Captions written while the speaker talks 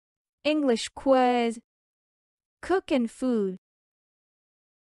English quiz. Cook and food.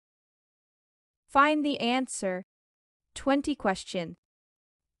 Find the answer. 20 question.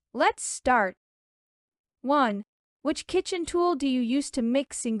 Let's start. 1. Which kitchen tool do you use to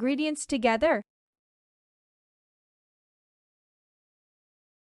mix ingredients together?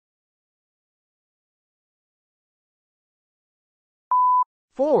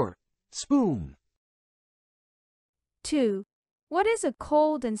 4. Spoon. 2. What is a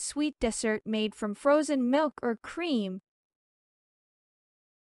cold and sweet dessert made from frozen milk or cream?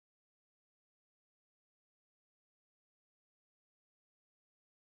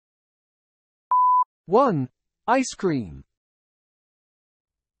 1. Ice cream.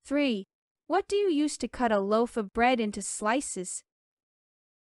 3. What do you use to cut a loaf of bread into slices?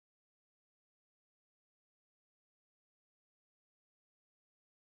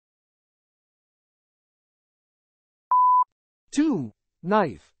 2.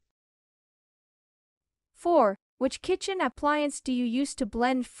 Knife. 4. Which kitchen appliance do you use to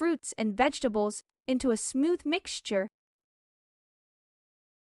blend fruits and vegetables into a smooth mixture?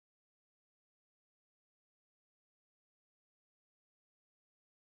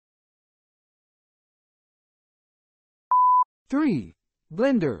 3.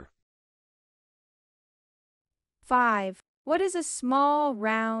 Blender. 5. What is a small,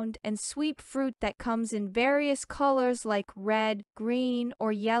 round, and sweet fruit that comes in various colors like red, green,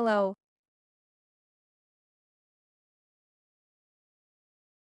 or yellow?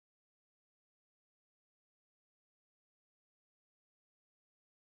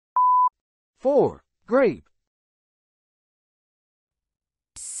 4. Grape.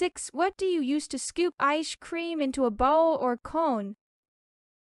 6. What do you use to scoop ice cream into a bowl or cone?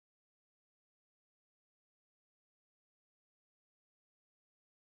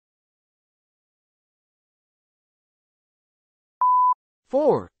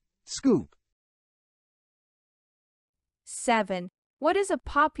 4. Scoop. 7. What is a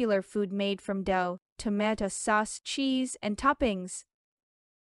popular food made from dough, tomato sauce, cheese, and toppings?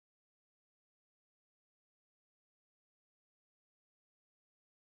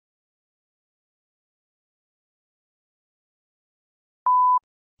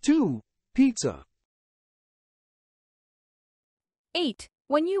 2. Pizza. 8.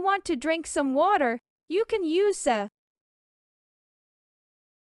 When you want to drink some water, you can use a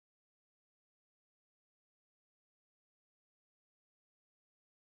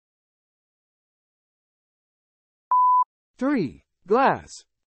 3. Glass.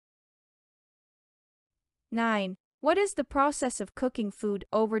 9. What is the process of cooking food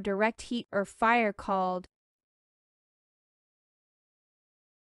over direct heat or fire called?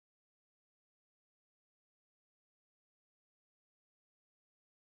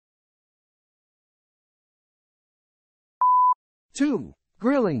 2.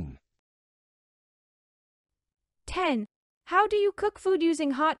 Grilling. 10. How do you cook food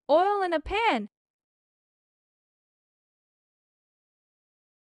using hot oil in a pan?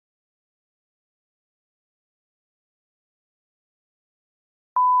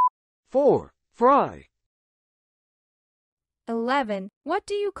 4. Fry. 11. What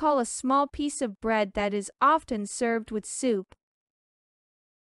do you call a small piece of bread that is often served with soup?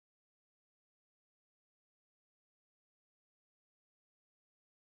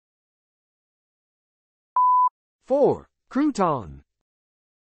 4. Crouton.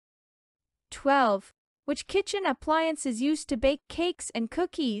 12. Which kitchen appliance is used to bake cakes and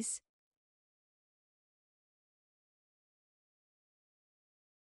cookies?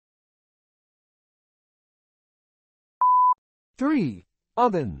 3.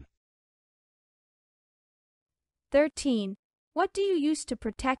 Oven. 13. What do you use to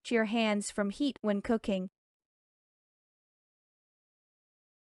protect your hands from heat when cooking?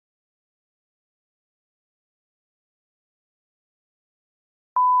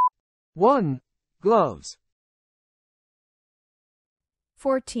 1. Gloves.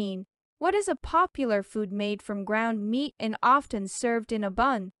 14. What is a popular food made from ground meat and often served in a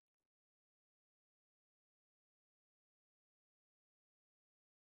bun?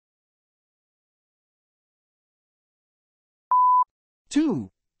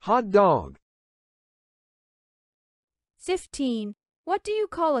 2. Hot dog. 15. What do you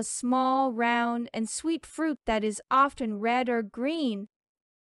call a small, round, and sweet fruit that is often red or green?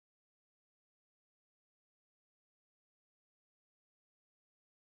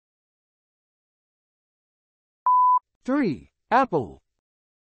 3. Apple.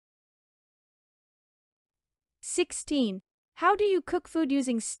 16. How do you cook food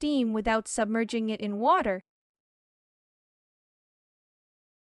using steam without submerging it in water?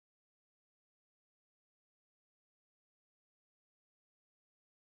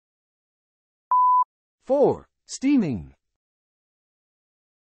 4. Steaming.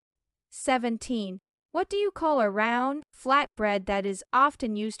 17. What do you call a round, flat bread that is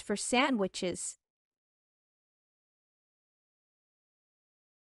often used for sandwiches?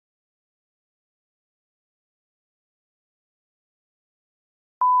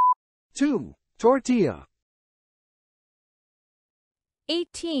 Two. Tortilla.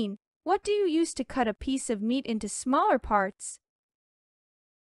 18. What do you use to cut a piece of meat into smaller parts?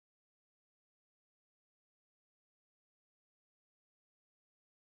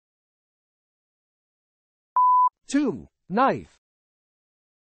 Two. Knife.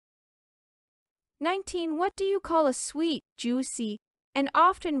 19. What do you call a sweet, juicy, and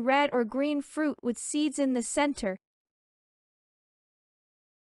often red or green fruit with seeds in the center?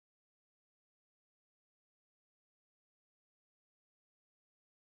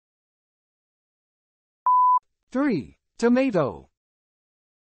 Three. Tomato.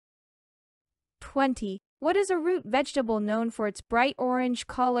 20. What is a root vegetable known for its bright orange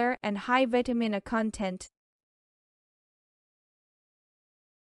color and high vitamin A content?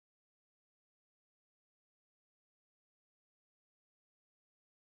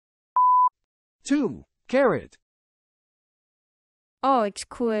 Two. Carrot. Oh, it's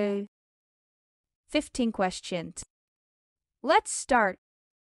cool. 15 questions. Let's start.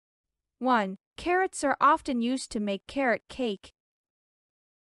 1. Carrots are often used to make carrot cake.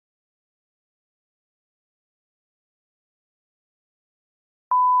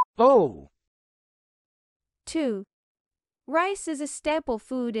 O. 2. Rice is a staple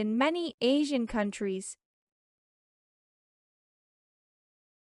food in many Asian countries.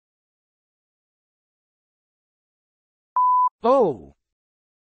 O.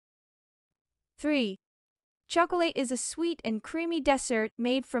 3. Chocolate is a sweet and creamy dessert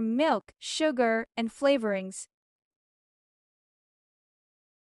made from milk, sugar, and flavorings.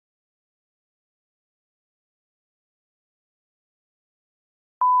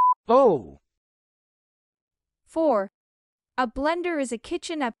 O. 4. A blender is a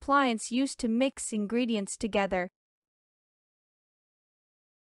kitchen appliance used to mix ingredients together.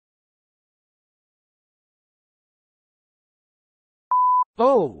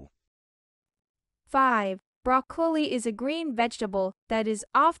 O. 5. Broccoli is a green vegetable that is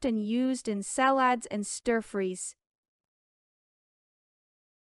often used in salads and stir-fries.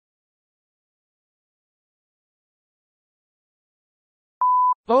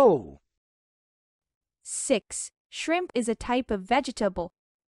 O. 6. Shrimp is a type of vegetable.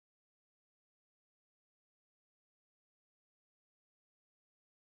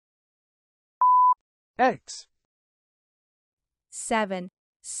 X. 7.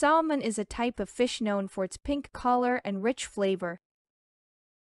 Salmon is a type of fish known for its pink color and rich flavor.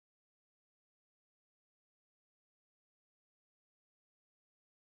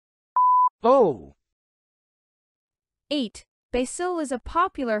 O. 8. Basil is a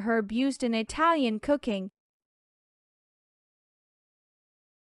popular herb used in Italian cooking.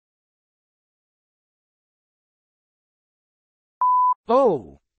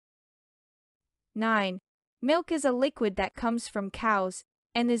 O. 9. Milk is a liquid that comes from cows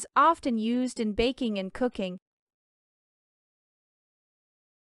and is often used in baking and cooking.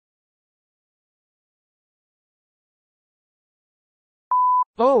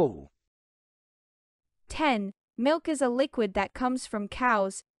 O. 10. Milk is a liquid that comes from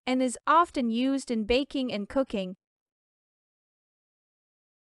cows and is often used in baking and cooking.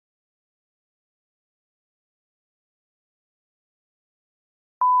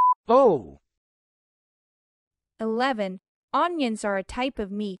 O. 11. Onions are a type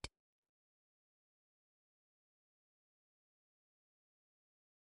of meat.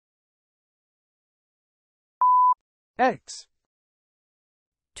 X.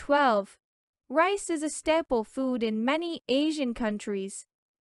 12. Rice is a staple food in many Asian countries.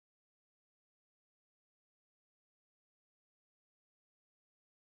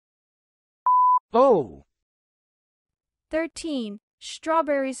 O. 13.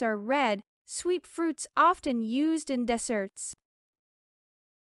 Strawberries are red, sweet fruits often used in desserts.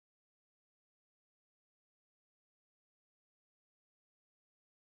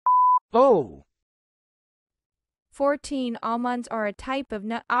 O. 14. Almonds are a type of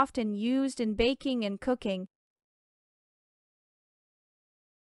nut often used in baking and cooking.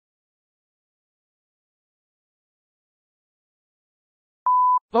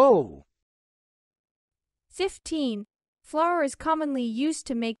 O. 15. Flour is commonly used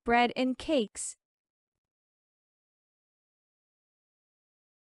to make bread and cakes.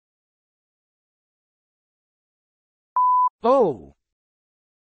 O.